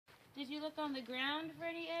you look on the ground for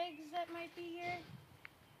any eggs that might be here?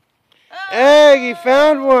 Egg, he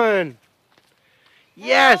found one.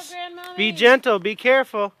 Yes. Hello, Be gentle, be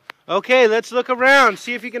careful. Okay, let's look around,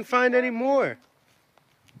 see if you can find any more.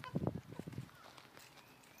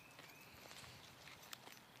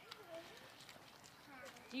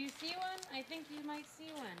 Do you see one? I think you might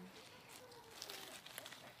see one.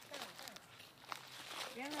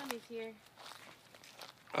 Grandmommy's here.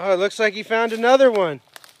 Oh, it looks like he found another one.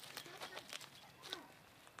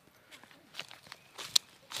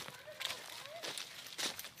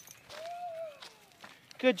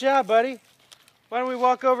 Good job, buddy. Why don't we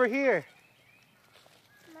walk over here?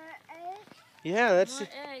 More eggs. Yeah, let's see.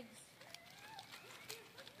 More eggs.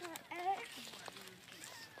 More eggs.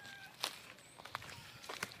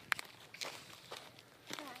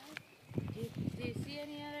 Do you see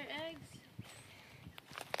any other eggs?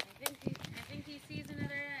 I think he sees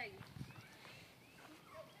another egg.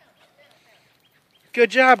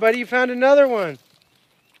 Good job, buddy. You found another one.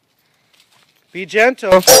 Be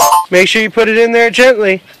gentle. Make sure you put it in there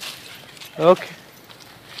gently. Okay.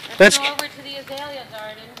 Let's go over to the azalea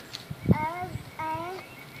garden.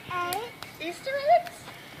 Easter eggs?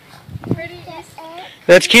 Pretty Easter eggs.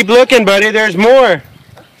 Let's keep looking, buddy. There's more.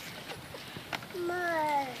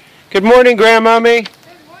 More. Good morning, Grandmommy.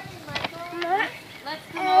 Good morning, Michael. Let's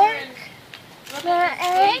come over and look at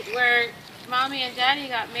the street where Mommy and Daddy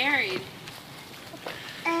got married.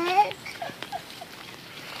 Eggs.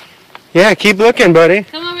 Yeah, keep looking, buddy.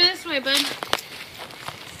 Come over this way, bud.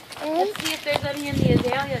 Let's see if there's any in the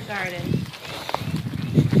azalea garden.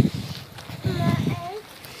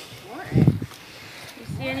 More eggs. You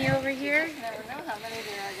see any over here? You never know how many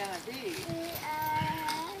there are going to be.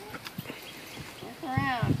 Look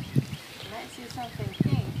around. You might see something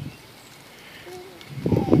pink.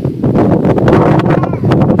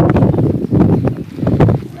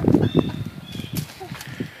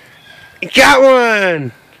 Got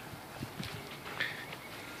one.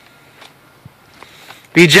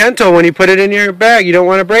 Be gentle when you put it in your bag. You don't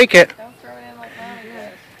want to break it. Don't throw it in like Mommy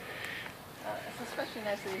does. It's especially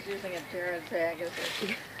nice that he's using a Jared bag as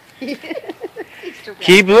a Easter bag.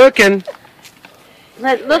 Keep looking.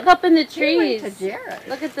 Look up in the He went trees. to Jared.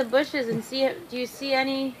 Look at the bushes and see if, do you see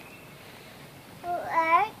any?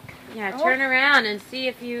 Egg. Yeah, turn around and see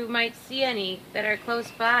if you might see any that are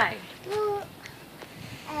close by.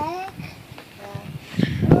 Egg.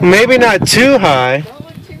 Maybe not too high. Don't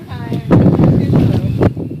look too high and too low.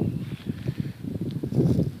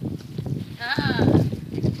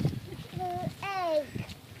 Egg.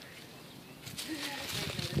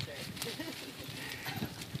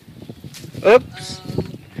 Oops.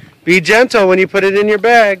 Be gentle when you put it in your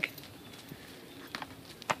bag.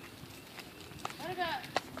 What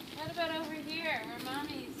about over here where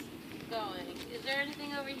Mommy's going? Is there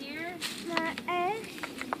anything over here? More eggs. Do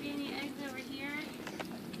you see any eggs over here?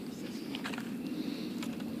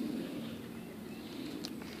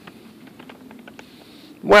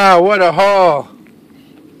 Wow, what a haul.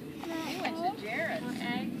 He went to Jared. More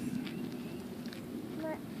eggs?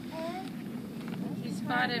 More egg. He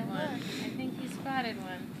spotted one. I think he spotted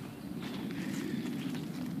one.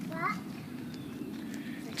 What?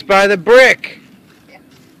 It's by the brick.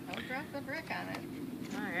 Don't drop the brick on it.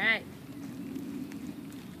 Alright.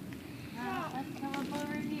 Let's come up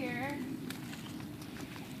over here.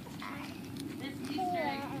 This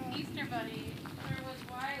Easter bunny, there was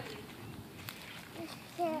Wiley.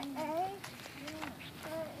 Easter egg.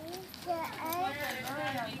 Easter egg. There's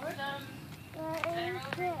gotta be some that are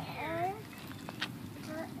over here.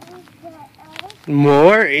 Easter egg.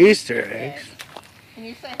 More Easter eggs. Can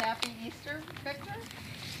you say Happy Easter, Victor?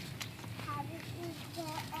 Happy Easter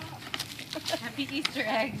egg. Happy Easter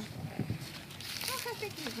eggs. I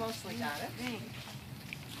think he's mostly got it.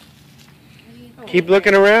 Keep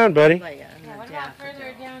looking around, buddy. Leia and Yeah, the what about daffodil.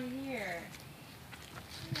 further down here?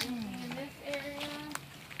 Anything in this area?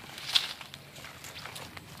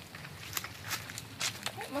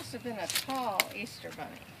 That must have been a tall Easter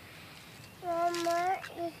bunny. Mama,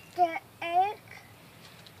 Easter egg.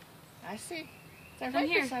 I see. There Come might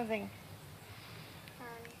here. be something.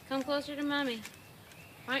 Come closer to Mommy.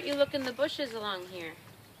 Why don't you look in the bushes along here?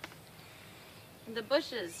 In the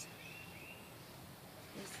bushes.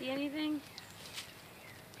 You see anything?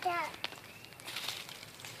 Yeah.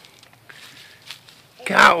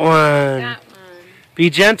 Got one. Got one. Be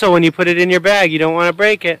gentle when you put it in your bag. You don't want to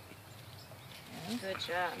break it. Good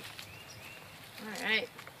job. Alright.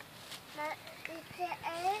 Easter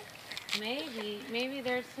egg. Maybe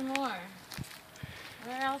there's some more.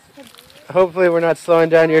 Where else could... Hopefully we're not slowing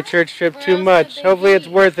down your church trip Where too else could much. they Hopefully it's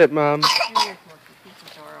be? worth it, Mom. Here's Mookie. He's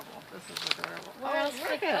adorable. This is adorable. Where else look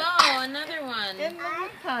could... at Oh, another one. In the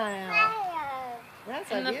wood pile.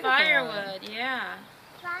 That's a In the beautiful firewood, yeah.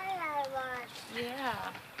 Firewood.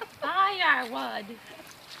 Yeah. Firewood.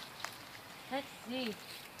 Let's see.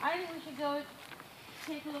 I think we should go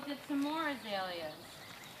take a look at some more azaleas.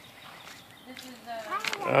 This is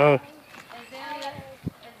Oh, azalea.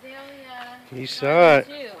 you saw it.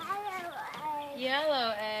 Too.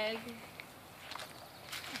 Yellow egg.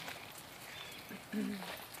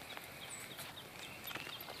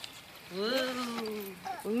 Woo.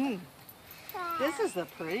 Ooh. This is the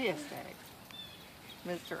prettiest egg.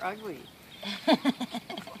 Mr. Ugly.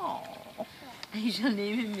 Oh. I shall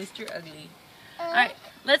name him Mr. Ugly. Alright,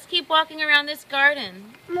 let's keep walking around this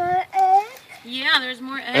garden. More eggs. Yeah, there's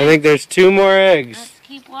more eggs. I think there's 2 more eggs. Let's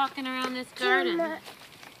keep walking around this garden. More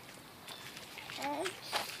eggs.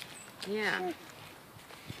 Yeah.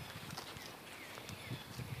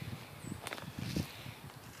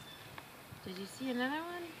 Did you see another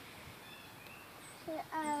one? Did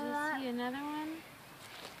you see another one?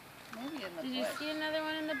 Maybe in the Did you bush. see another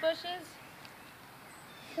one in the bushes?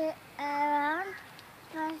 Sit around.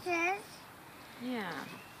 Bushes. Yeah.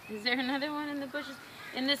 Is there another one in the bushes?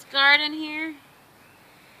 In this garden here? Is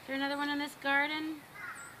there another one in this garden?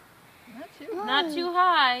 Not too. Not too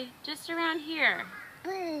high, just around here.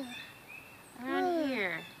 Blue. Around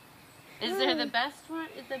here. Is there the best one?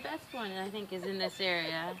 The best one, I think, is in this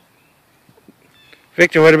area.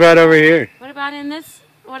 Victor, what about over here? What about in this?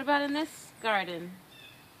 What about in this garden?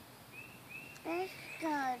 Let's go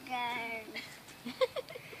down. This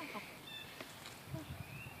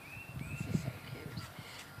is so cute.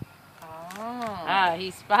 Oh. Ah,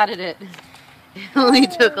 he spotted it. It only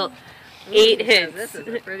took 8 Ooh, hits. This is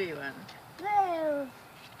a pretty one. Blue.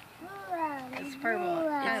 It's purple.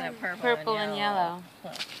 Kind of purple, Purple and yellow.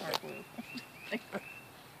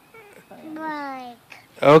 Black.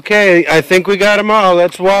 Okay, I think we got them all.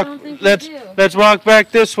 Let's walk. don't think we Let's do. let's walk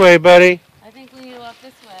back this way, buddy. I think we need to walk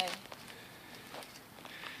this way.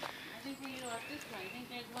 I think we need to walk this way. I think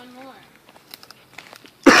there's one more.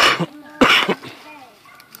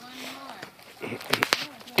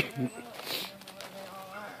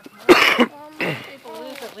 People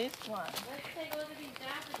lose at least one. Let's take a look at these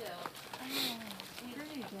daffodils.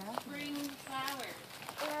 These spring flowers.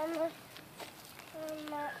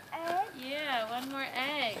 More eggs. Yeah, one more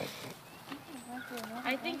egg.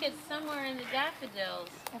 I think it's somewhere in the daffodils.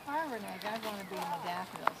 If I were an egg, I'd want to be in the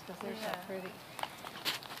daffodils because they're so Yeah. pretty.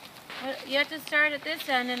 But you have to start at this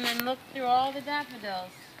end and then look through all the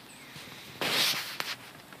daffodils.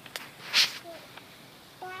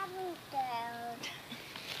 Daffodils.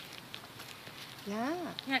 Yeah.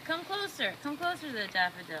 Yeah, come closer. Come closer to the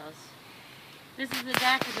daffodils. This is the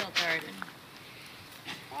daffodil garden.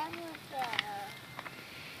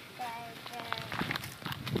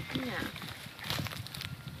 Yeah.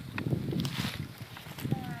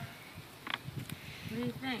 What do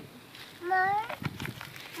you think? More.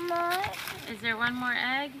 Is there one more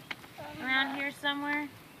egg around here somewhere?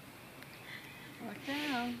 Look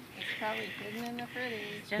down. It's probably hidden in the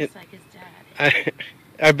pretties. Just like his dad.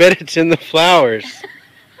 I bet it's in the flowers.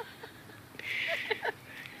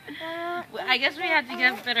 Well, I guess we have to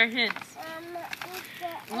give better hints.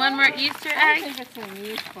 One more Easter I egg? think it's in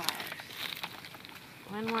these flowers.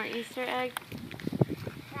 One more Easter egg?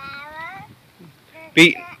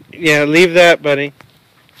 Yeah, leave that, buddy.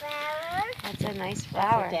 That's a nice That's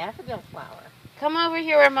flower. a daffodil flower. Come over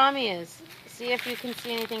here where Mommy is. See if you can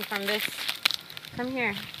see anything from this. Come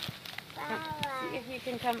here. See if you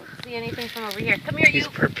can come see anything from over here. Come here, He's you.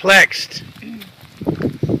 perplexed.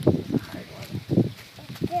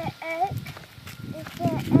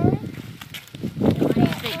 What do you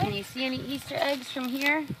think? Can you see any Easter eggs from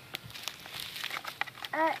here?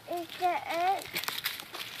 Easter egg.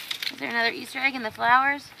 Is there another Easter egg in the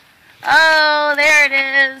flowers? Oh, there it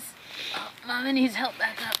is. Oh, Mama needs help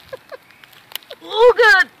back up. Oh,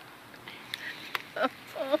 God.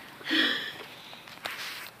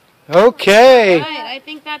 Okay. All right, I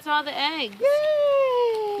think that's all the eggs.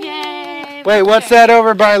 Yay! Wait, what's that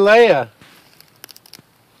over by Leia?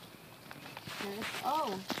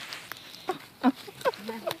 Oh.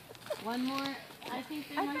 One more. I think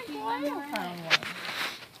there might be one more. Find egg.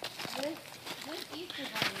 one. This Easter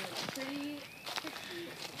bunny is pretty tricky.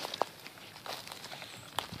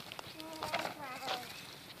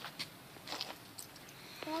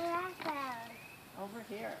 Over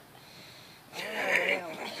here.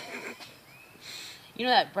 You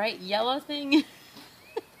know that bright yellow thing?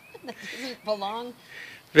 That doesn't belong.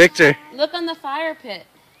 Victor. Look on the fire pit.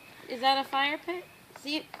 Is that a fire pit?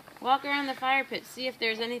 See, walk around the fire pit. See if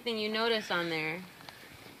there's anything you notice on there.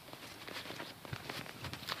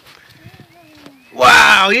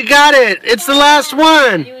 Wow, you got it. It's the last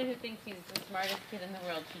one. Anyone who thinks he's the smartest kid in the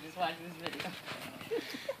world should just watch this video.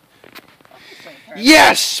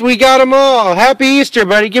 Yes, we got them all. Happy Easter,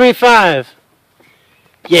 buddy. Give me 5.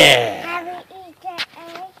 Yeah. Have you eaten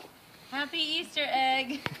egg? Happy Easter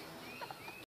egg.